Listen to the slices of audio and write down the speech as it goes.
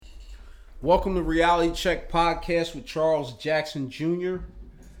Welcome to Reality Check Podcast with Charles Jackson Jr.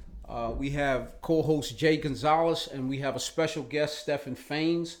 We have co-host Jay Gonzalez, and we have a special guest, Stephen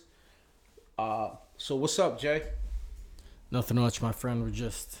Fains. So what's up, Jay? Nothing much, my friend. We're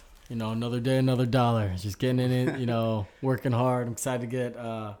just, another day, another dollar. Just getting in it, working hard. I'm excited to get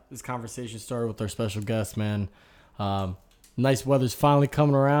this conversation started with our special guest, man. Nice weather's finally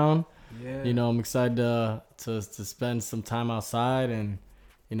coming around. Yeah. I'm excited to spend some time outside, and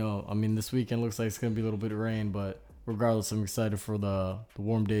this weekend looks like it's gonna be a little bit of rain, but regardless, I'm excited for the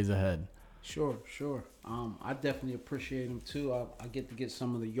warm days ahead. Sure. I definitely appreciate them too. I get to get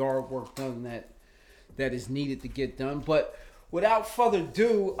some of the yard work done that is needed to get done. But without further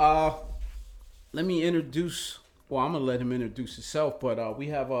ado, let me introduce. Well, I'm gonna let him introduce himself, but we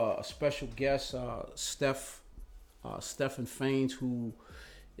have a special guest, Stephen Fains, who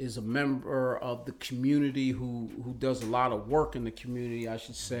is a member of the community who does a lot of work in the community, I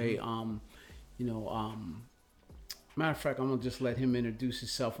should say. Matter of fact, I'm gonna just let him introduce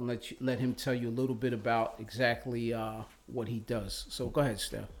himself and let him tell you a little bit about exactly what he does. So go ahead,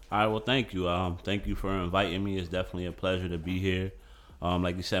 Steph. All right, well, thank you. Thank you for inviting me. It's definitely a pleasure to be here.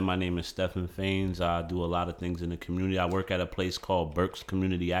 Like you said, my name is Stephen Fains. I do a lot of things in the community. I work at a place called Burke's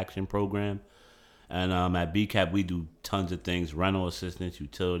Community Action Program. And at BCAP, we do tons of things: rental assistance,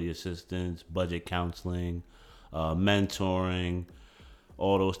 utility assistance, budget counseling, mentoring,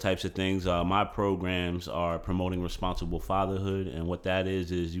 all those types of things. My programs are promoting responsible fatherhood. And what that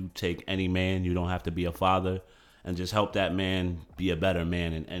is you take any man, you don't have to be a father, and just help that man be a better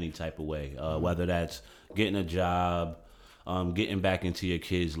man in any type of way. Whether that's getting a job, getting back into your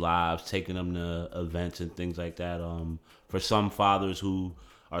kids' lives, taking them to events and things like that. For some fathers who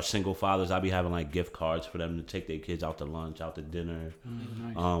are single fathers, I'll be having like gift cards for them to take their kids out to lunch, out to dinner.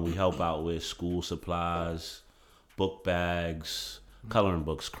 Nice. We help out with school supplies, book bags, coloring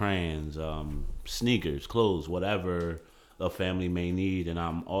books, crayons, sneakers, clothes, whatever a family may need. And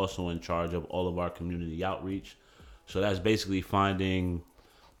I'm also in charge of all of our community outreach. So that's basically finding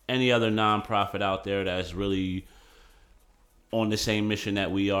any other nonprofit out there that's really on the same mission that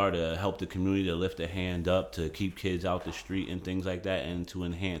we are, to help the community, to lift a hand up, to keep kids out the street and things like that, and to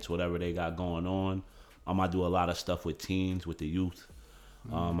enhance whatever they got going on. I do a lot of stuff with teens, with the youth.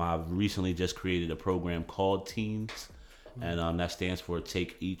 I've recently just created a program called Teens, and that stands for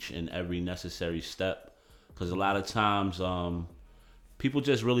Take Each and Every Necessary Step. Because a lot of times people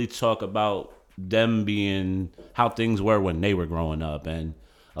just really talk about them being how things were when they were growing up, and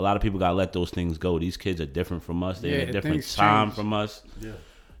a lot of people gotta let those things go. These kids are different from us. They're in a different time from us. Yeah.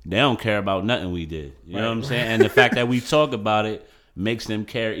 They don't care about nothing we did. You know what I'm saying? And the fact that we talk about it makes them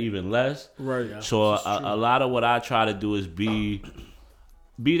care even less. Right. Yeah. So a lot of what I try to do is be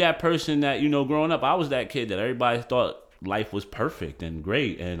that person that, growing up, I was that kid that everybody thought life was perfect and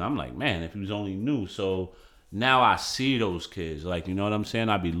great. And I'm like, man, if he was only knew. So now I see those kids. Like, you know what I'm saying?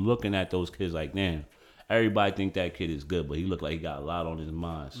 I be looking at those kids like, damn. Everybody think that kid is good, but he look like he got a lot on his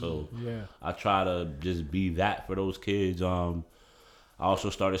mind. So I try to just be that for those kids. I also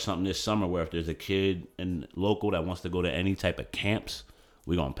started something this summer where if there's a kid in local that wants to go to any type of camps,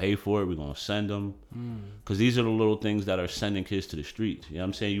 we're going to pay for it. We're going to send them. Because these are the little things that are sending kids to the streets. You know what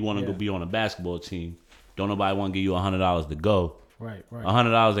I'm saying? You want to go be on a basketball team. Don't nobody want to give you $100 to go. Right.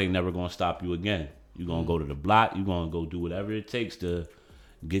 $100 ain't never going to stop you again. You're going to go to the block. You're going to go do whatever it takes to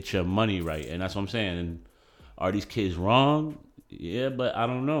get your money right. And that's what I'm saying. And are these kids wrong? Yeah, but I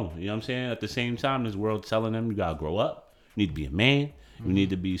don't know. You know what I'm saying? At the same time, this world telling them you gotta grow up. You need to be a man. You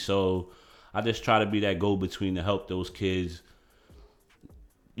need to be. So I just try to be that go-between to help those kids,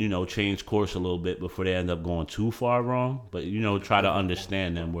 change course a little bit before they end up going too far wrong. But, try to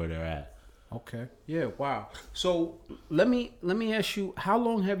understand them where they're at. Okay. Yeah, wow. So let me ask you, how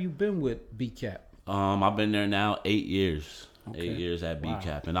long have you been with BCAP? I've been there now 8 years. Okay. 8 years at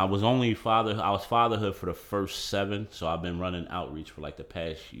BCAP. And I was fatherhood for the first 7, so I've been running outreach for like the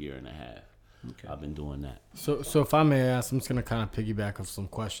past year and a half. Okay. I've been doing that. So if I may ask, I'm just gonna kind of piggyback off some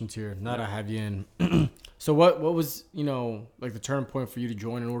questions here. Now that I have you in. So what was, like the turning point for you to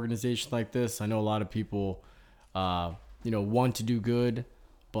join an organization like this? I know a lot of people want to do good,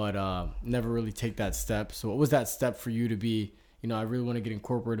 but never really take that step. So what was that step for you to be, I really want to get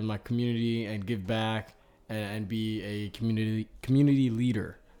incorporated in my community and give back and be a community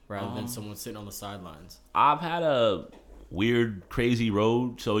leader rather than someone sitting on the sidelines? I've had a weird, crazy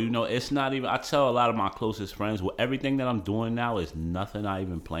road. So, it's not even, I tell a lot of my closest friends, well, everything that I'm doing now is nothing I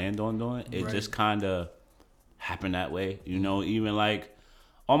even planned on doing. It just kind of happened that way. Even like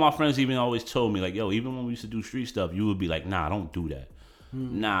all my friends even always told me like, yo, even when we used to do street stuff, you would be like, nah, don't do that.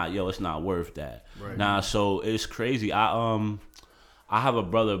 Nah, yo, it's not worth that. Right. Nah, so it's crazy. I I have a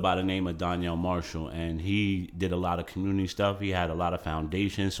brother by the name of Daniel Marshall, and he did a lot of community stuff. He had a lot of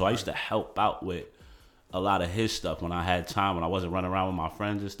foundations. So I used to help out with a lot of his stuff when I had time, when I wasn't running around with my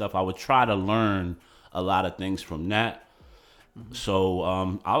friends and stuff. I would try to learn a lot of things from that. So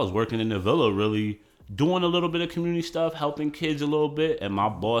I was working in the villa, really doing a little bit of community stuff, helping kids a little bit. And my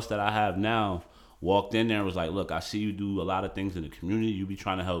boss that I have now walked in there and was like, look, I see you do a lot of things in the community. You be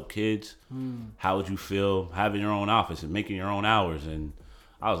trying to help kids. How would you feel having your own office and making your own hours? And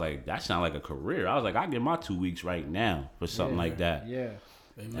I was like, that sounds like a career. I was like, I get my 2 weeks right now for something like that. Yeah.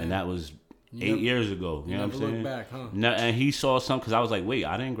 And that was 8 years ago. You know what I'm saying? Look back, huh? No, and he saw something because I was like, wait,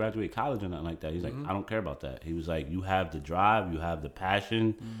 I didn't graduate college or nothing like that. He's like, I don't care about that. He was like, you have the drive, you have the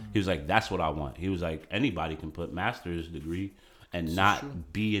passion. He was like, that's what I want. He was like, anybody can put master's degree and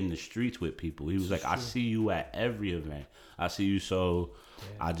not be in the streets with people. He was like, I see you at every event. I see you. So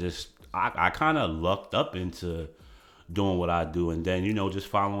I kind of lucked up into doing what I do. And then, just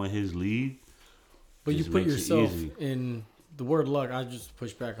following his lead. But you put yourself in the word luck. I just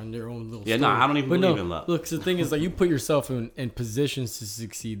push back on your own little story. I don't even believe in luck. Look, so the thing is, like, you put yourself in positions to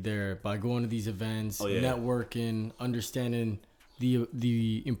succeed there by going to these events, networking, understanding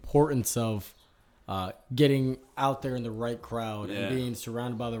the importance of getting out there in the right crowd and being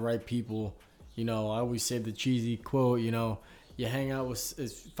surrounded by the right people. I always say the cheesy quote, you hang out with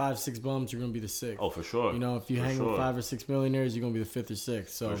 5-6 bums, you're gonna be the sixth. Oh, for sure. If you hang with 5 or 6 millionaires, you're gonna be the fifth or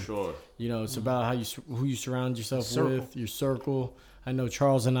sixth. So, for sure. It's about who you surround yourself with, your circle. I know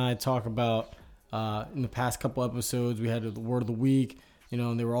Charles and I talk about in the past couple episodes. We had the word of the week,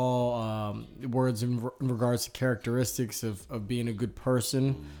 and they were all words in regards to characteristics of being a good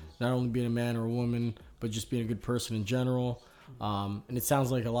person, not only being a man or a woman, but just being a good person in general. And it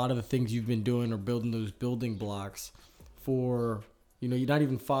sounds like a lot of the things you've been doing are building those building blocks for you're not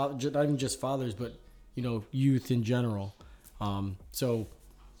even just fathers, but youth in general. So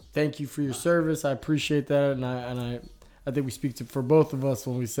thank you for your service. I appreciate that, and I think we speak for both of us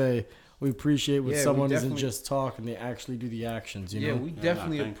when we say we appreciate when someone doesn't just talk and they actually do the actions. You know? We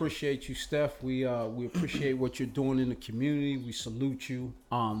definitely appreciate you, Steph. We appreciate what you're doing in the community. We salute you.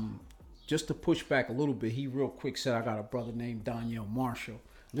 Just to push back a little bit, he real quick said, I got a brother named Daniel Marshall.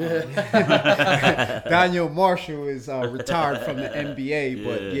 Daniel Marshall is retired from the NBA,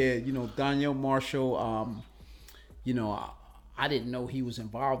 but Daniel Marshall, I didn't know he was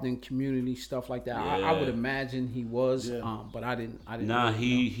involved in community stuff like that. I would imagine he was, but I didn't. Nah,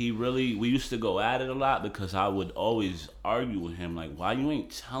 he really. We used to go at it a lot because I would always argue with him like, "Why you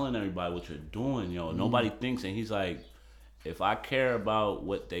ain't telling everybody what you're doing, yo? Nobody thinks." And he's like, "If I care about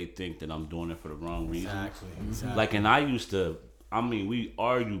what they think, then I'm doing it for the wrong reason." Exactly. Like, and I used to. We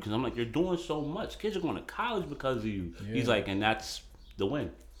argue because I'm like, you're doing so much. Kids are going to college because of you. Yeah. He's like, and that's the win.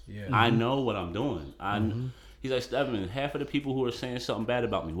 Yeah. I know what I'm doing. He's like, Stephen, half of the people who are saying something bad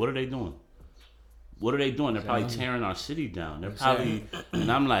about me, what are they doing? What are they doing? They're probably tearing our city down. They're probably, and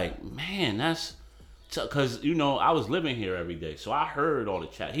I'm like, man, that's, because, I was living here every day. So I heard all the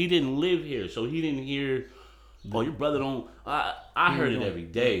chat. He didn't live here, so he didn't hear, oh, your brother don't, I heard it every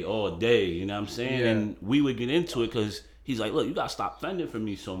day, all day, you know what I'm saying? Yeah. And we would get into it because he's like, look, you got to stop fending for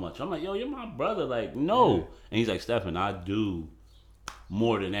me so much. I'm like, yo, you're my brother. Like, no. Yeah. And he's like, Stephen, I do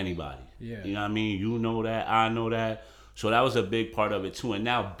more than anybody. Yeah. You know what I mean? You know that. I know that. So that was a big part of it, too. And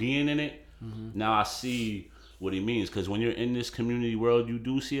now being in it, now I see what he means. Because when you're in this community world, you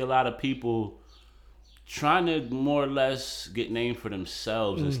do see a lot of people trying to more or less get named for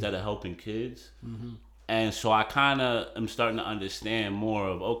themselves instead of helping kids. And so I kind of am starting to understand more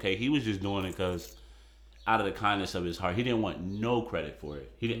of, okay, he was just doing it because out of the kindness of his heart. He didn't want no credit for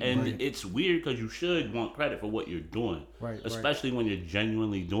it. It's weird because you should want credit for what you're doing, especially when you're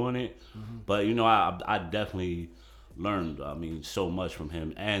genuinely doing it. But I definitely learned, so much from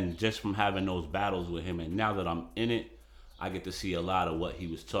him, and just from having those battles with him. And now that I'm in it, I get to see a lot of what he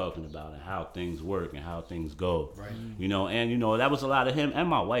was talking about and how things work and how things go. Right. And that was a lot of him and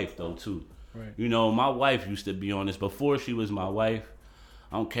my wife though too. Right. My wife used to be on this before she was my wife.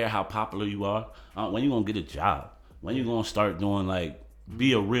 I don't care how popular you are. When you gonna get a job? When you gonna start doing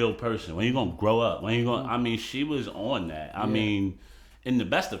be a real person? When you gonna grow up? When you gonna? She was on that. In the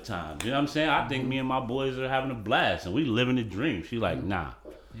best of times. You know what I'm saying? I think me and my boys are having a blast and we living the dream. She like, nah.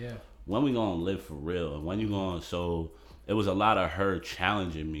 Yeah. When we gonna live for real? And when you gonna? So it was a lot of her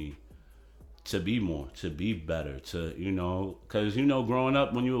challenging me to be more, to be better, to, because, growing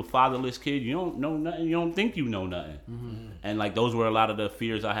up when you're a fatherless kid, you don't know nothing. You don't think you know nothing. And those were a lot of the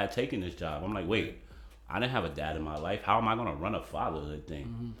fears I had taking this job. I'm like, wait, I didn't have a dad in my life. How am I going to run a fatherhood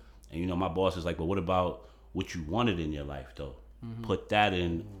thing? And, my boss is like, but what about what you wanted in your life though? Put that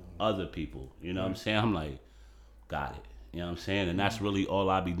in other people. You know what I'm saying? I'm like, got it. You know what I'm saying? And that's really all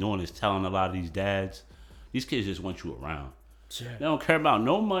I be doing is telling a lot of these dads, these kids just want you around. Yeah. They don't care about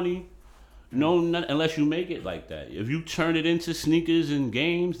no money, unless you make it like that. If you turn it into sneakers and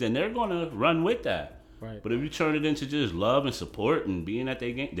games, then they're gonna run with that. Right. But if you turn it into just love and support and being at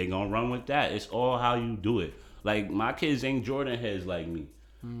their game, they're gonna run with that. It's all how you do it. Like, my kids ain't Jordan heads like me.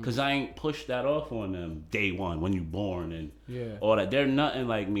 Because I ain't pushed that off on them day one when you born and all that. They're nothing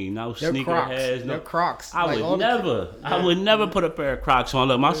like me. No sneaker heads. They're Crocs. I would never put a pair of Crocs on.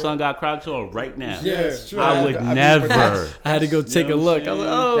 Look, my son got Crocs on right now. Yeah, it's true. I would never. I had to go take a look. I was like,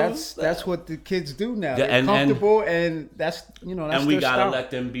 oh. That's what the kids do now. Yeah, They're comfortable, and that's that's and we their gotta style.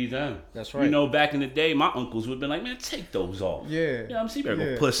 let them be them. That's right. You know, back in the day, my uncles would have been like, "Man, take those off." Yeah. I'm see, better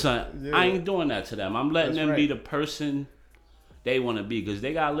Yeah. go put something. Yeah. I ain't doing that to them. I'm letting That's them be right. the person they want to be, because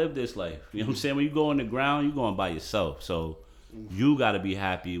they gotta live this life. You know what I'm saying? When you go on the ground, you going by yourself. So you gotta be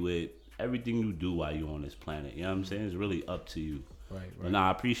happy with everything you do while you're on this planet. You know what I'm saying? It's really up to you. Right. And I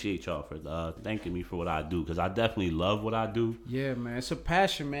appreciate y'all for thanking me for what I do, because I definitely love what I do. Yeah, man, it's a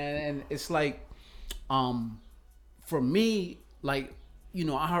passion, man, and it's like, for me, like,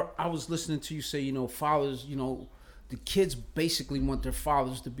 I was listening to you say, fathers, the kids basically want their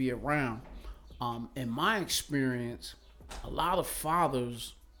fathers to be around. In my experience, a lot of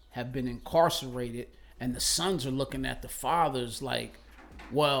fathers have been incarcerated, and the sons are looking at the fathers like,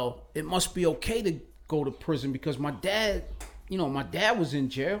 well, it must be okay to go to prison because my dad was in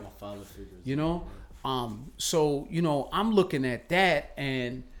jail. My father figures. So I'm looking at that,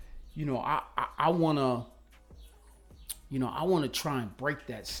 and I wanna try and break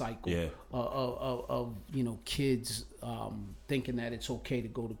that cycle of kids thinking that it's okay to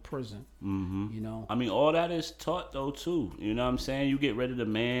go to prison. I mean, all that is taught though too. You know what I'm saying? You get rid of the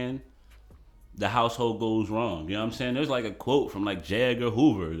man, the household goes wrong. You know what I'm saying? There's like a quote from like J. Edgar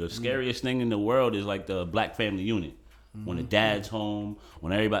Hoover. The scariest thing in the world is like the black family unit. When the dad's home,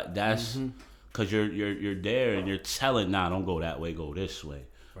 when everybody, that's because you're there and you're telling, nah, don't go that way, go this way.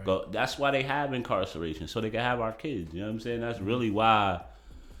 Right. Go, that's why they have incarceration, so they can have our kids. You know what I'm saying? That's really why.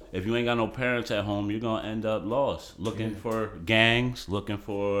 If you ain't got no parents at home, you're gonna end up lost, looking for gangs, looking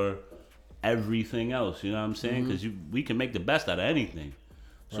for everything else. You know what I'm saying? Because we can make the best out of anything.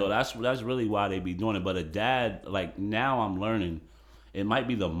 So that's really why they be doing it. But a dad, like, now I'm learning, it might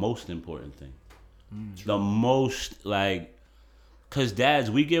be the most important thing. The most, like, because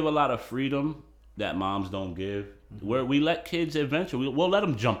dads, we give a lot of freedom that moms don't give. Where we let kids adventure, we'll let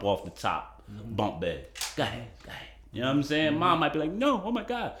them jump off the top bunk bed. Go ahead. You know what I'm saying? Mom might be like, no, oh my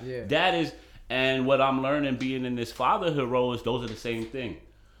God. Yeah. Dad is, and what I'm learning being in this fatherhood role is those are the same thing.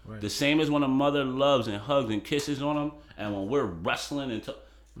 Right. The same as when a mother loves and hugs and kisses on them, and when we're wrestling and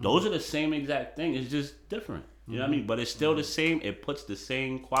those are the same exact thing. It's just different. You know what I mean? But it's still the same. It puts the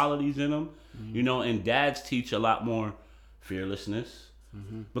same qualities in them. And dads teach a lot more fearlessness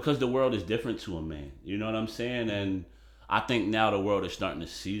because the world is different to a man. You know what I'm saying? And I think now the world is starting to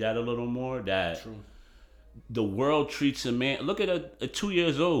see that a little more, that the world treats a man. Look at a 2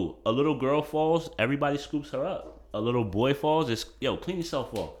 years old. A little girl falls, everybody scoops her up. A little boy falls, it's, yo, clean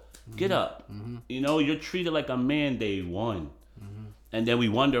yourself off. Get up. You're treated like a man day one. And then we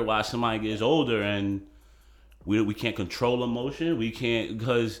wonder why somebody gets older and we can't control emotion. We can't,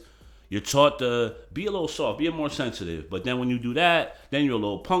 because you're taught to be a little soft, be a more sensitive. But then when you do that, then you're a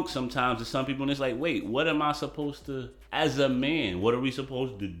little punk sometimes to some people. And it's like, wait, what am I supposed to, as a man, what are we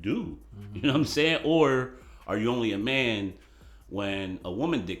supposed to do? You know what I'm saying? Or are you only a man when a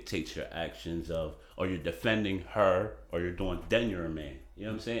woman dictates your actions or you're defending her, or you're doing, then you're a man. You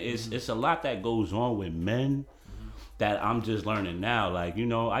know what I'm saying? It's a lot that goes on with men that I'm just learning now. Like,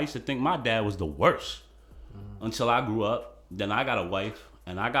 I used to think my dad was the worst until I grew up. Then I got a wife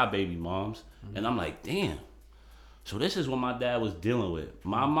and I got baby moms. And I'm like, damn. So this is what my dad was dealing with.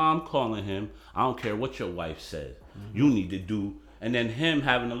 My mom calling him, I don't care what your wife says. You need to do. And then him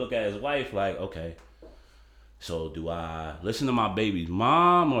having to look at his wife like, okay, so do I listen to my baby's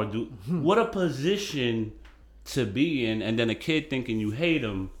mom or do, what a position to be in. And then a kid thinking you hate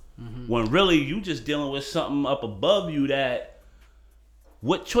him when really you just dealing with something up above you that,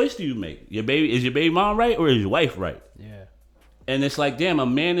 what choice do you make? Is your baby mom right or is your wife right? Yeah. And it's like, damn, a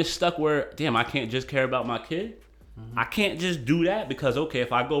man is stuck where, damn, I can't just care about my kid. I can't just do that because, okay,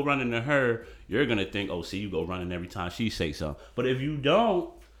 if I go running to her, you're going to think, oh, see, you go running every time she say something. But if you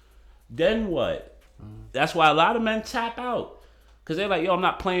don't, then what? That's why a lot of men tap out. Because they're like, yo, I'm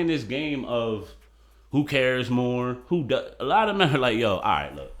not playing this game of who cares more, who does. A lot of men are like, yo, all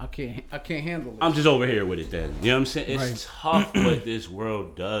right, look. I can't handle it. I'm just over here with it then. You know what I'm saying? It's Right. tough what this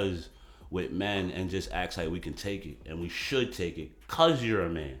world does with men and just acts like we can take it and we should take it because you're a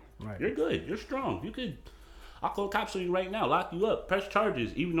man. Right. You're good. You're strong. You could. I'll call cops on you right now, lock you up, press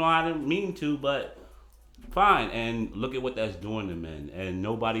charges, even though I didn't mean to, but fine. And look at what that's doing to men. And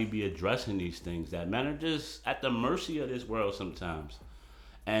nobody be addressing these things. That men are just at the mercy of this world sometimes.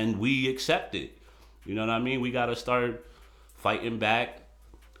 And we accept it. You know what I mean? We got to start fighting back,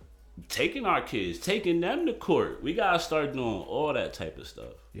 taking our kids, taking them to court. We got to start doing all that type of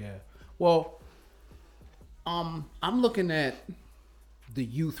stuff. Yeah. Well, I'm looking at the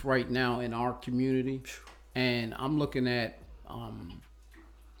youth right now in our community, and I'm looking at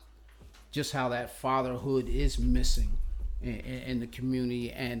just how that fatherhood is missing in the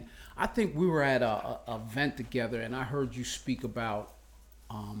community. And I think we were at a event together, and I heard you speak about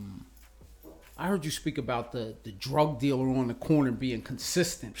the drug dealer on the corner being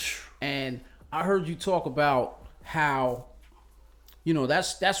consistent, and I heard you talk about how, you know,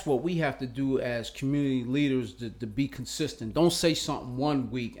 that's what we have to do as community leaders, to be consistent. Don't say something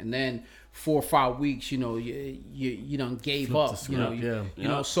one week and then 4 or 5 weeks, you know, you done gave up. You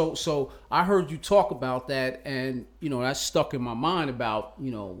know, so I heard you talk about that, and you know, that stuck in my mind about,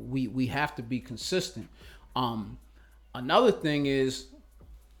 you know, we have to be consistent. Another thing is,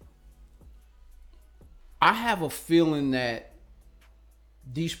 I have a feeling that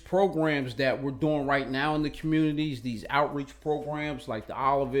these programs that we're doing right now in the communities, these outreach programs like the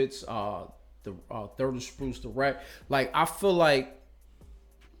Olivets, the Third of Spruce, the Rec, like, I feel like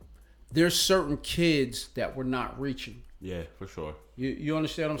there's certain kids that we're not reaching. Yeah, for sure. You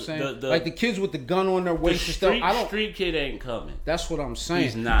understand what I'm saying? Like the kids with the gun on their waist and stuff. Street kid ain't coming. That's what I'm saying.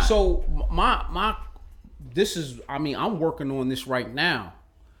 He's not. So I'm working on this right now.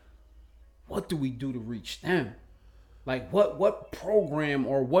 What do we do to reach them? Like what program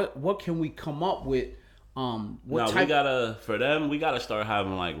or what can we come up with? We gotta start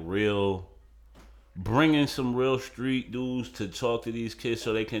having like bringing some real street dudes to talk to these kids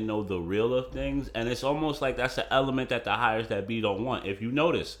so they can know the real of things. And it's almost like that's an element that the hires that be don't want. If you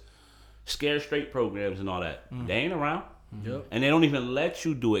notice, scared straight programs and all that, they ain't around. Yep. And they don't even let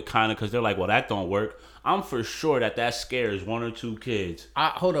you do it, kind of, because they're like, well, that don't work. I'm for sure that scares 1 or 2 kids.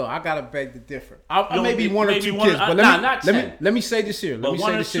 Hold on, I gotta beg to differ. Maybe 1 or 2 kids, but let me say this here. But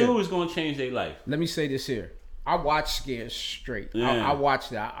 1 or 2 is gonna change their life. Let me say this here. I watch Scared Straight. Yeah. I watch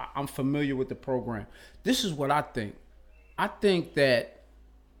that. I'm familiar with the program. This is what I think. I think that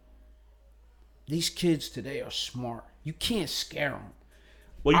these kids today are smart. You can't scare them.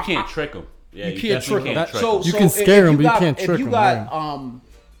 Well, you can't trick them. Yeah, you can't trick them. You can scare them, but you can't trick them. If you got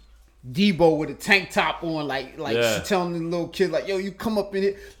Debo with a tank top on, like she telling the little kid, like, yo, you come up in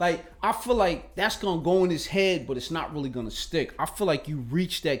it. Like, I feel like that's gonna go in his head, but it's not really gonna stick. I feel like you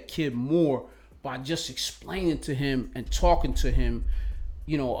reach that kid more by just explaining to him and talking to him,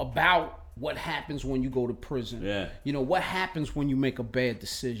 you know, about what happens when you go to prison. Yeah. You know, what happens when you make a bad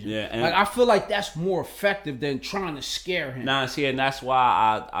decision. Yeah. And like, I feel like that's more effective than trying to scare him. And that's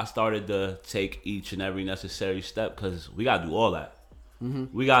why I started to take each and every necessary step, because we gotta do all that.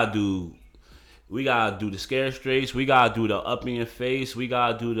 Mm-hmm. We gotta do the scare straights. We gotta do the up in your face. We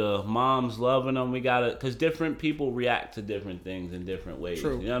gotta do the moms loving them. Because different people react to different things in different ways.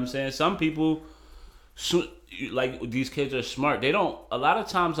 True. You know what I'm saying? Some people, like, these kids are smart. They don't. A lot of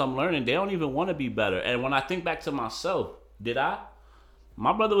times I'm learning they don't even want to be better. And when I think back to myself,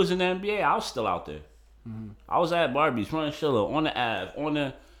 my brother was in the NBA. I was still out there. Mm-hmm. I was at Barbie's, running Schiller, on the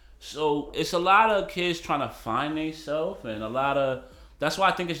Ave, so it's a lot of kids trying to find themselves, and that's why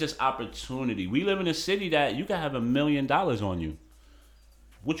I think it's just opportunity. We live in a city that you can have $1 million on you.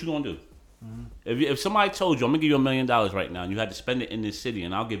 What you gonna do? Mm-hmm. If somebody told you, I'm gonna give you $1 million right now, and you had to spend it in this city,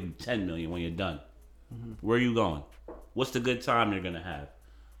 and I'll give you $10 million when you're done. Mm-hmm. Where are you going? What's the good time you're gonna have?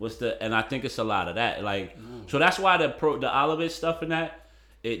 And I think it's a lot of that. Like, so that's why the Olivet stuff and that,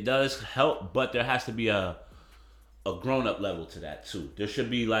 it does help, but there has to be a grown-up level to that too. There should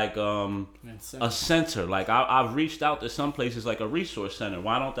be like a center. Like, I've reached out to some places like a resource center.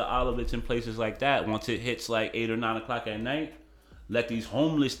 Why don't the Olivets in places like that, once it hits like 8 or 9 o'clock at night, let these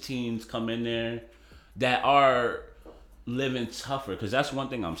homeless teens come in there that are living tougher? Because that's one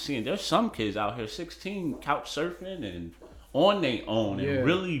thing I'm seeing. There's some kids out here 16 couch surfing and on their own and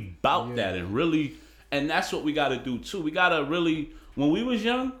really bout that and that's what we got to do too. We got to really, when we was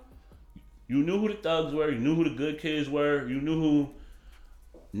young, you knew who the thugs were. You knew who the good kids were. You knew who.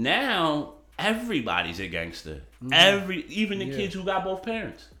 Now everybody's a gangster. Mm-hmm. Even the kids who got both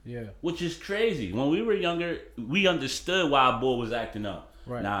parents. Yeah. Which is crazy. When we were younger, we understood why a boy was acting up.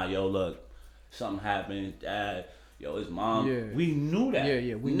 Right. Nah, yo, look, something happened. Dad, yo, his mom. Yeah. We knew that.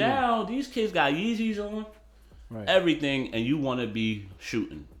 Yeah. Now these kids got Yeezys on. Right. Everything, and you want to be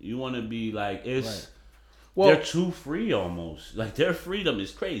shooting. You want to be like, it's. Right. Well, they're too free almost. Like their freedom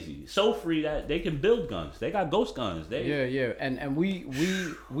is crazy. So free that they can build guns. They got ghost guns. Yeah. And we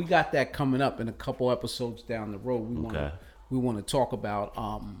got that coming up in a couple episodes down the road. We want to talk about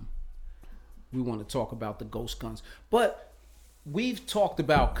the ghost guns. But we've talked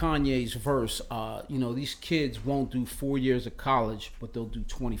about Kanye's verse. These kids won't do 4 years of college, but they'll do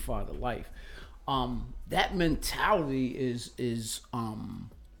 25 to life. That mentality is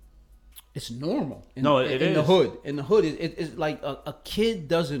it's normal in the hood. In the hood, it's like a kid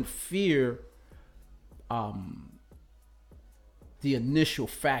doesn't fear the initial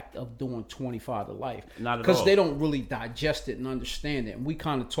fact of doing 25 to life. Not at all. Because they don't really digest it and understand it. And we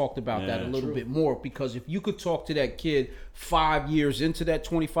kind of talked about that a little bit more, because if you could talk to that kid 5 years into that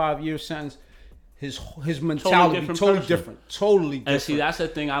 25-year sentence, his mentality totally different. And see, that's the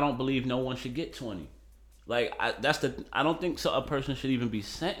thing. I don't believe no one should get 20. Like I don't think a person should even be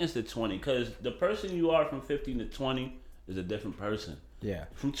sentenced to 20, because the person you are from 15 to 20 is a different person. Yeah.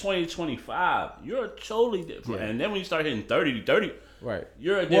 From 20 to 25, you're totally different. Yeah. And then when you start hitting 30 to 30, right,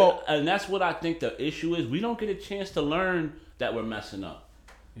 and that's what I think the issue is. We don't get a chance to learn that we're messing up.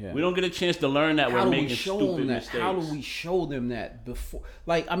 Yeah. We don't get a chance to learn that we're making stupid mistakes. How do we show them that before?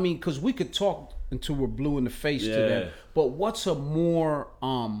 Because we could talk until we're blue in the face to them. But what's a more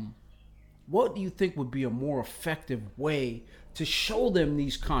what do you think would be a more effective way to show them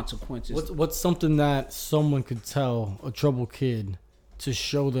these consequences? What's something that someone could tell a troubled kid to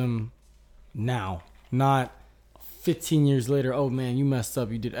show them now, not 15 years later? Oh man, you messed up.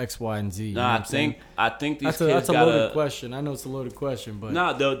 You did X, Y, and Z. I think these kids that's a loaded question. I know it's a loaded question, but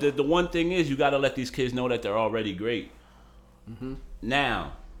the one thing is you gotta let these kids know that they're already great. Mm-hmm.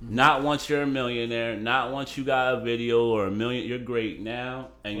 Now. Not once you're a millionaire, not once you got a video or $1 million, you're great now,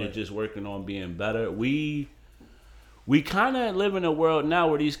 and you're just working on being better. We kind of live in a world now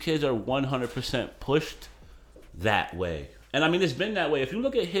where these kids are 100% pushed that way. And I mean, it's been that way. If you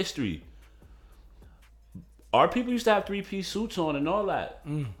look at history, our people used to have 3-piece suits on and all that.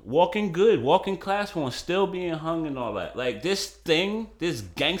 Walking good, walking class on, still being hung and all that. Like this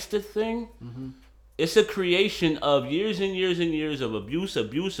gangster thing, it's a creation of years and years and years of abuse,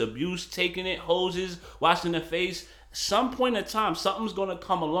 taking it, hoses, washing the face. Some point in time, something's going to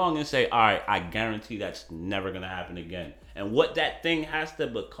come along and say, all right, I guarantee that's never going to happen again. And what that thing has to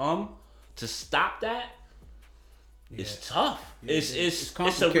become to stop that is tough. Yeah,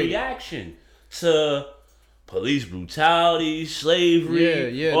 it's a reaction to police brutality,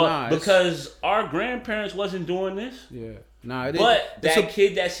 slavery. Because our grandparents wasn't doing this. Yeah. That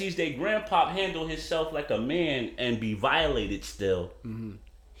kid that sees their grandpa handle himself like a man and be violated still,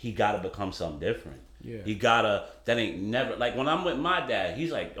 he gotta become something different. Yeah. That ain't never, like when I'm with my dad,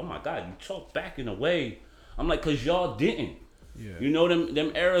 he's like, oh my God, you talk back in a way. I'm like, cause y'all didn't. Yeah. You know,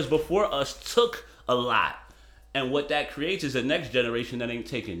 them eras before us took a lot. And what that creates is a next generation that ain't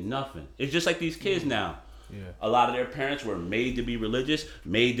taking nothing. It's just like these kids now. Yeah. A lot of their parents were made to be religious,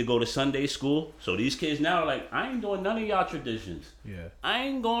 made to go to Sunday school. So these kids now are like, I ain't doing none of y'all traditions. Yeah. I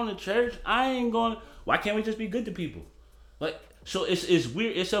ain't going to church. Why can't we just be good to people? Like, so it's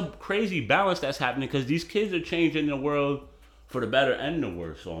weird. It's a crazy balance that's happening because these kids are changing the world for the better and the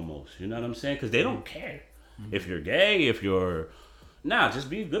worse almost. You know what I'm saying? Because they don't care. If you're gay, just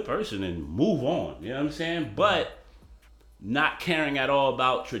be a good person and move on. You know what I'm saying? But not caring at all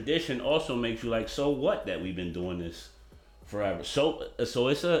about tradition also makes you like, so what that we've been doing this forever. So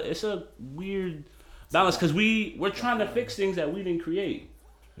it's a weird balance because we're trying to fix things that we didn't create.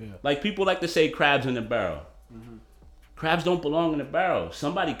 Yeah. Like people like to say crabs in the barrel. Crabs don't belong in the barrel.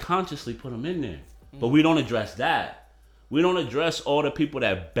 Somebody consciously put them in there. But we don't address that. We don't address all the people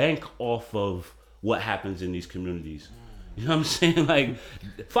that bank off of what happens in these communities. You know what I'm saying? Like,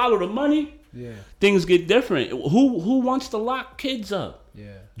 follow the money. Yeah. Things get different. Who wants to lock kids up?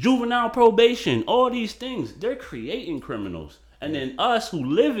 Yeah. Juvenile probation, all these things. They're creating criminals. And then us who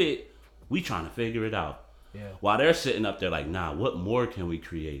live it, we trying to figure it out. Yeah. While they're sitting up there like, nah, what more can we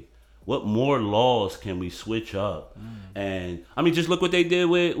create? What more laws can we switch up? And I mean, just look what they did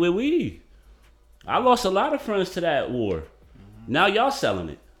with weed. I lost a lot of friends to that war. Now y'all selling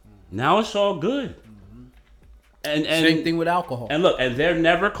it. Now it's all good. And same thing with alcohol. And look, and they're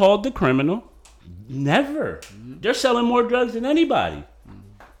never called the criminal. Never. They're selling more drugs than anybody.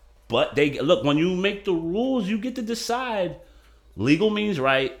 But when you make the rules, you get to decide. Legal means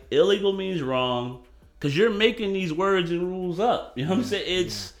right, illegal means wrong. Because you're making these words and rules up. You know what I'm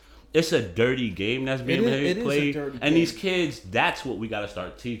saying? It's a dirty game that's being played. And these kids, that's what we got to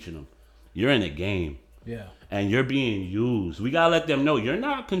start teaching them. You're in a game. Yeah. And you're being used. We got to let them know you're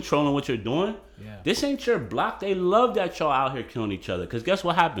not controlling what you're doing. Yeah. This ain't your block. They love that y'all out here killing each other. Because guess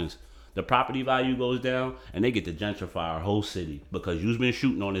what happens? the property value goes down, and they get to gentrify our whole city because you've been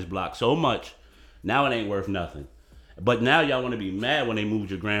shooting on this block so much. Now it ain't worth nothing. But now y'all want to be mad when they moved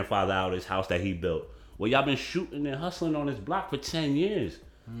your grandfather out of his house that he built. Well, y'all been shooting and hustling on this block for 10 years.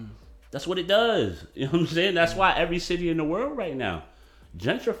 That's what it does. You know what I'm saying? That's why every city in the world right now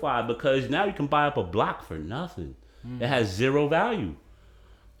gentrified, because now you can buy up a block for nothing. It has zero value.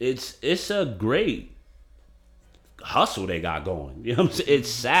 It's a great hustle they got going. You know what I'm saying? It's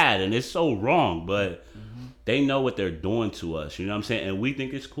sad and it's so wrong, but they know what they're doing to us. You know what I'm saying? And we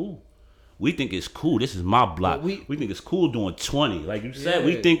think it's cool. We think it's cool. This is my block. We think it's cool doing 20. Like you said,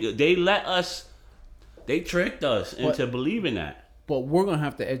 we think they tricked us into believing that. But we're going to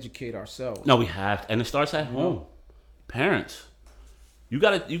have to educate ourselves. No, we have to. And it starts at home. Parents. You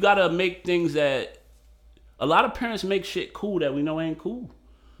gotta make things that a lot of parents make shit cool that we know ain't cool.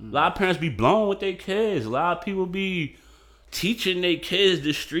 A lot of parents be blown with their kids. A lot of people be teaching their kids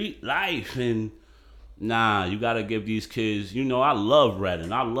the street life, and nah, you gotta give these kids. You know, I love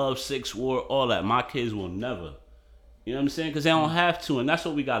Redding, I love Sixth Ward, all that. My kids will never. You know what I'm saying? Because they don't have to, and that's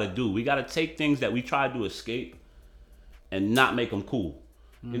what we gotta do. We gotta take things that we try to escape and not make them cool.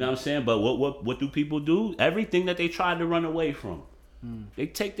 You know what I'm saying? But what do people do? Everything that they tried to run away from, they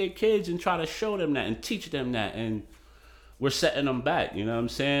take their kids and try to show them that and teach them that, and we're setting them back. You know what I'm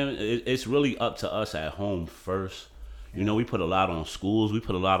saying? It's really up to us at home first. You know, we put a lot on schools. We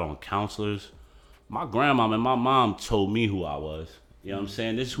put a lot on counselors. My grandma and my mom told me who I was. You know what I'm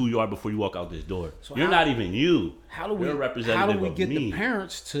saying? This is who you are before you walk out this door. So you're not even you. You're a representative of get me. The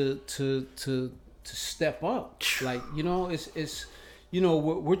parents to step up? Like, you know, it's you know,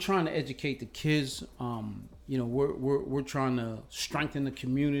 we're trying to educate the kids. You know, we're trying to strengthen the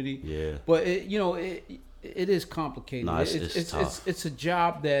community. Yeah. But it is complicated. No, it's tough. It's a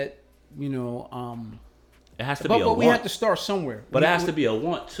job that, you know, it has to be a want. But we have to start somewhere. But it has to be a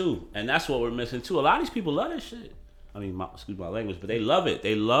want too, and that's what we're missing too. A lot of these people love this shit. I mean, excuse my language, but they love it.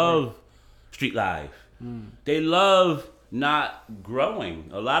 They love street life. They love not growing.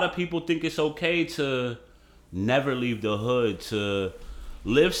 A lot of people think it's okay to never leave the hood, to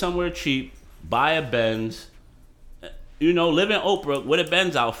live somewhere cheap, buy a Benz, you know, live in Oak Brook with a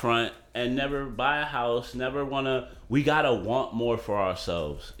Benz out front, and never buy a house, never wanna. We gotta want more for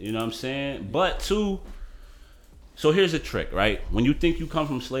ourselves. You know what I'm saying? But too. So here's a trick, right? When you think you come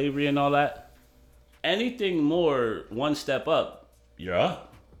from slavery and all that, anything more one step up, you're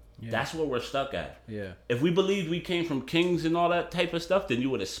up. Yeah. That's where we're stuck at. Yeah. If we believed we came from kings and all that type of stuff, then you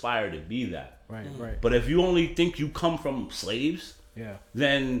would aspire to be that. Right, right. But if you only think you come from slaves,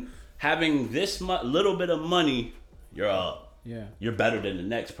 then having this little bit of money, you're up. Yeah. You're better than the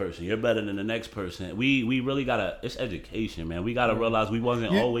next person. You're better than the next person. We really gotta. It's education, man. We gotta realize we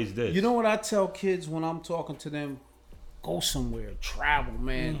wasn't always this. You know what I tell kids when I'm talking to them? Go somewhere, travel,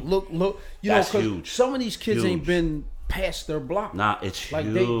 man. Look. You That's know, huge. Some of these kids ain't been past their block. Nah, it's like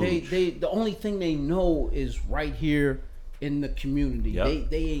huge. they the only thing they know is right here in the community.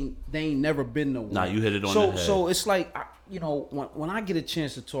 Yep. They ain't never been nowhere. Nah, you hit it on the head. So it's like, you know, when I get a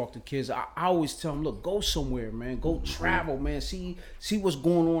chance to talk to kids, I always tell them, look, go somewhere, man. Go travel, man. See what's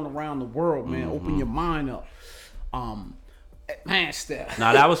going on around the world, man. Open your mind up. Man, Steph.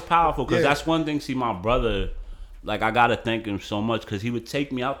 Now that was powerful because that's one thing. See, my brother, like, I gotta thank him so much because he would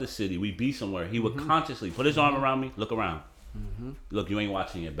take me out the city. We'd be somewhere. He would consciously put his arm around me, look around. Look, you ain't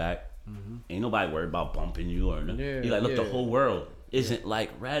watching your back. Ain't nobody worried about bumping you or nothing. He like, look, the whole world isn't like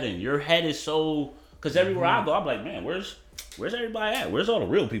Redding. Your head is so, because everywhere I go, I'm like, man, where's everybody at? Where's all the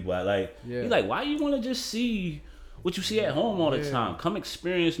real people at? Like, he's like, why you want to just see what you see at home all the time? Come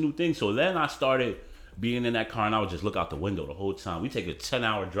experience new things. So then I started being in that car and I would just look out the window the whole time. We take a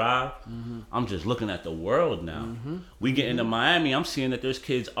 10-hour drive. I'm just looking at the world now. We get into Miami. I'm seeing that there's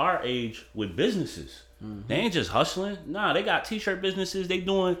kids our age with businesses. They ain't just hustling. Nah, they got t-shirt businesses. They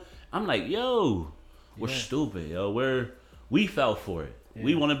doing. I'm like, yo, we're stupid, yo. We fell for it.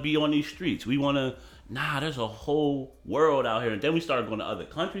 We want to be on these streets. We want to. Nah, there's a whole world out here. And then we started going to other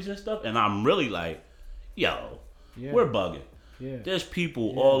countries and stuff. And I'm really like, yo, we're bugging. There's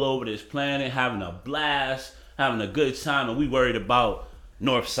people all over this planet having a blast, having a good time, and we worried about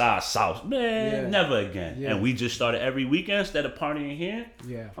north side, south. Man, never again. And we just started every weekend instead of partying here.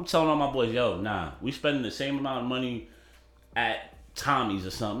 I'm telling all my boys, yo, nah, we spending the same amount of money at Tommy's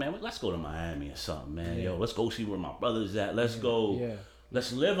or something, man. Let's go to Miami or something, man. Yo, let's go see where my brother's at. Let's go.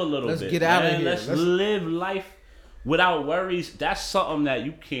 Let's live a little bit. Let's get out of here. Let's live life without worries. That's something that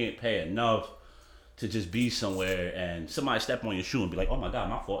you can't pay enough to just be somewhere and somebody step on your shoe and be like, oh my God,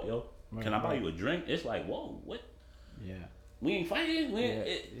 my fault, yo. Can I buy you a drink? It's like, whoa, what? We ain't fighting.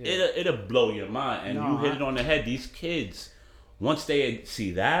 It'll blow your mind. And you hit it on the head. These kids, once they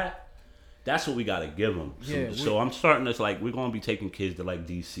see that, That's what we got to give them. So I'm starting to, like, we're going to be taking kids to, like,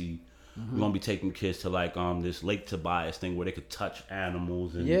 DC. We're going to be taking kids to, like, this Lake Tobias thing where they could touch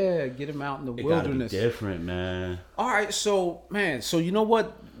animals. And get them out in the wilderness. It gotta be different, man. All right, so, man, so you know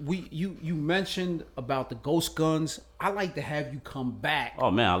what? You mentioned about the ghost guns. I like to have you come back. Oh,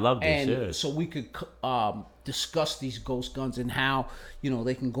 man, I love this. And so we could discuss these ghost guns and how,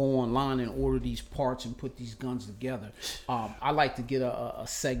 they can go online and order these parts and put these guns together. I like to get a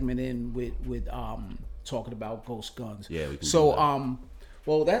segment in with talking about ghost guns. Yeah, we can so do that.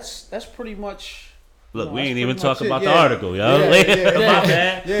 Well, that's pretty much. Look, we ain't even talk about the article, yo. My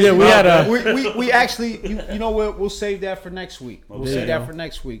bad. We had a. We actually, you know what? We'll save that for next week. We'll save that for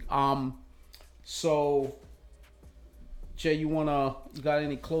next week. So, Jay, you got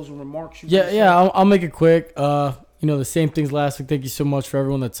any closing remarks? I'll make it quick. The same things last week. Thank you so much for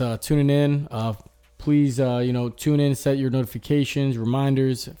everyone that's tuning in. Please, tune in, set your notifications,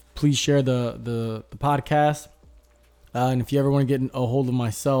 reminders. Please share the podcast. And if you ever want to get a hold of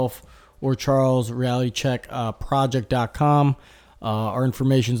myself or Charles, realitycheckproject.com. Our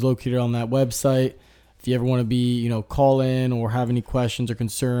information is located on that website. If you ever want to be, call in or have any questions or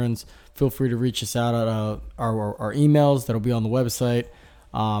concerns, feel free to reach us out at our emails that'll be on the website.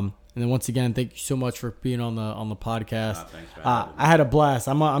 And then once again, thank you so much for being on the podcast. Thanks for having me. I had a blast.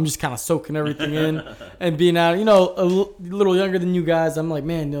 I'm just kind of soaking everything in and being out, a little younger than you guys. I'm like,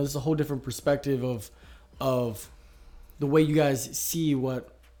 man, there's a whole different perspective of the way you guys see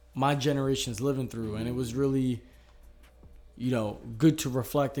what my generation's living through. And it was really, good to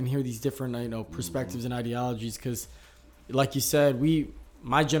reflect and hear these different, perspectives and ideologies. Because like you said,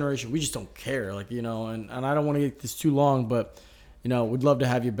 my generation, we just don't care. And I don't want to get this too long, but, we'd love to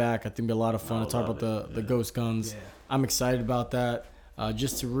have you back. I think it'd be a lot of fun to talk about the ghost guns. Yeah. I'm excited about that.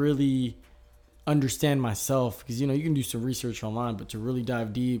 Just to really understand myself. Because, you can do some research online, but to really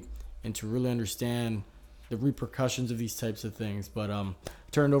dive deep and to really understand the repercussions of these types of things. But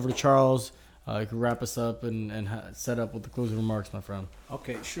turn it over to Charles. You can wrap us up and set up with the closing remarks, my friend.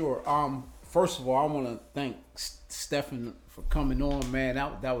 Okay, sure. First of all, I want to thank Stephen for coming on, man.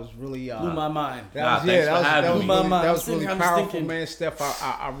 That was really blew my mind. That was really powerful, man. Steph,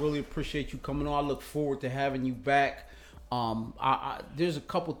 I really appreciate you coming on. I look forward to having you back. There's a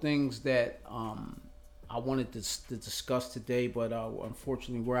couple things that I wanted to discuss today, but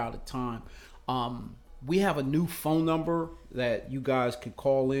unfortunately we're out of time. We have a new phone number that you guys could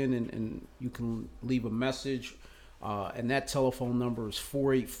call in and you can leave a message. And that telephone number is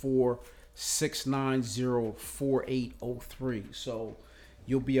 484-690-4803. So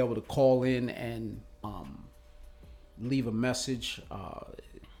you'll be able to call in and leave a message.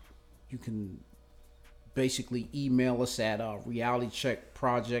 You can basically email us at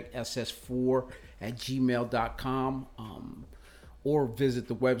realitycheckprojectss4@gmail.com. Or visit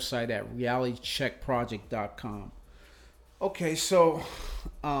the website at realitycheckproject.com. Okay, so,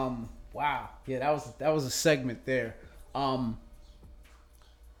 wow, yeah, that was a segment there.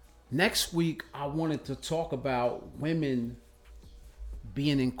 Next week, I wanted to talk about women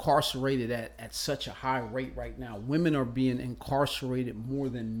being incarcerated at such a high rate right now. Women are being incarcerated more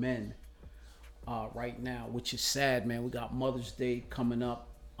than men right now, which is sad, man. We got Mother's Day coming up.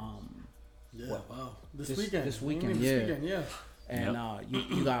 Wow. This weekend, yeah. And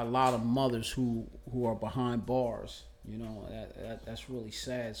you got a lot of mothers who are behind bars. That's really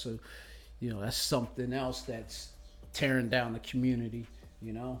sad. So, that's something else that's tearing down the community.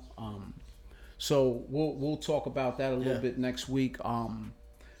 So we'll talk about that a little bit next week. All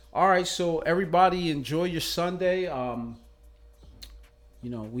right. So everybody, enjoy your Sunday.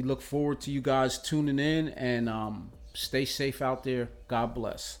 We look forward to you guys tuning in and stay safe out there. God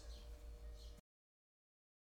bless.